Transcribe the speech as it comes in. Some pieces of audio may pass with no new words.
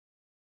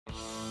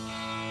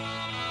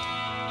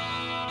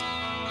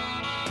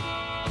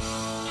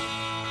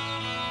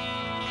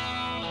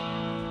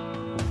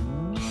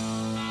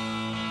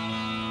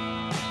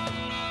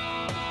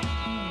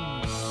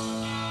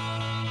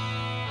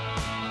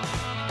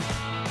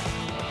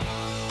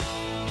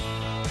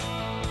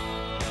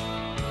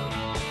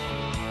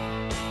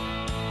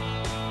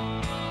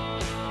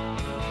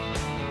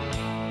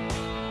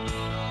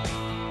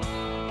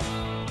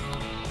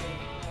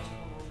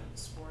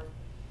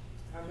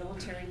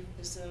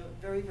is a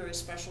very, very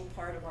special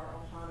part of our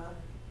Ohana.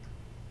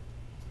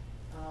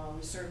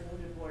 We serve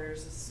wounded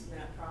warriors. This is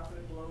Matt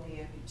Prophet, below knee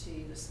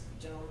amputee. This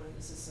gentleman,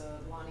 this is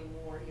Lonnie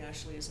Moore. He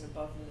actually is an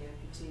above knee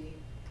amputee.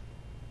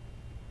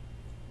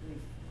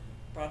 We've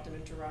brought them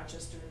into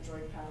Rochester,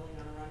 enjoyed paddling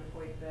on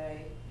Arundecoit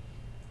Bay.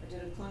 I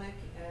did a clinic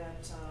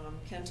at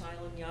Kent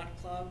Island Yacht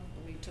Club.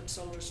 We took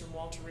soldiers from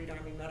Walter Reed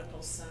Army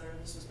Medical Center.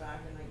 This was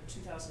back in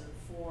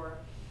 2004.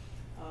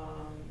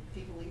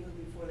 People, even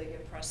before they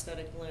get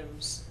prosthetic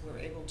limbs, we were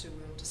able to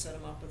set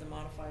them up with a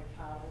modified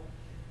paddle.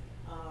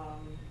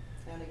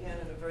 And again,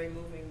 in a very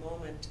moving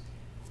moment,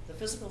 the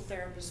physical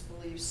therapist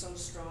believes so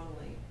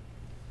strongly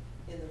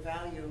in the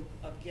value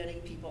of getting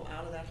people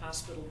out of that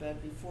hospital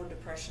bed before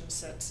depression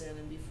sets in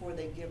and before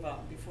they give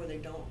up, before they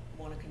don't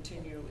want to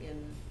continue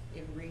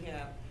in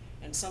rehab.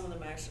 And some of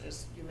them actually,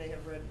 as you may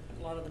have read,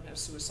 a lot of them have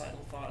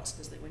suicidal thoughts,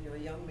 because when you're a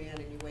young man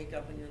and you wake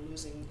up and you're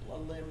losing a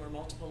limb or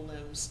multiple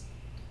limbs,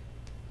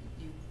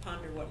 you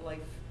ponder what life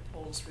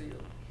holds for you.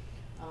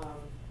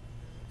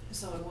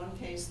 So in one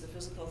case, the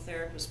physical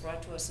therapist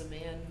brought to us a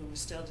man who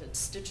still had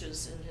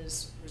stitches in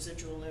his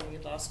residual limb. He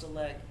had lost a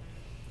leg.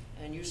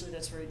 And usually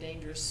that's very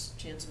dangerous,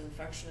 chance of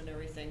infection and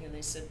everything. And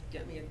they said,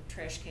 get me a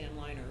trash can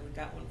liner. We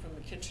got one from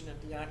the kitchen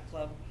at the yacht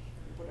club.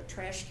 We put a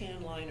trash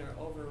can liner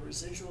over a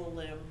residual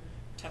limb,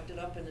 tucked it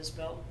up in his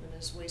belt and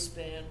his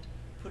waistband,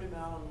 put him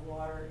out on the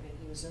water, and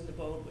he was in the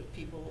boat with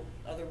people,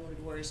 other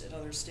wounded warriors at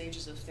other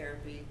stages of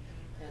therapy.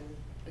 And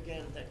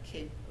again, that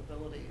Cape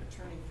Ability, a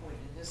turning point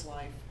in his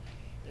life,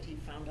 that he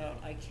found out,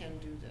 I can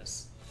do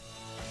this.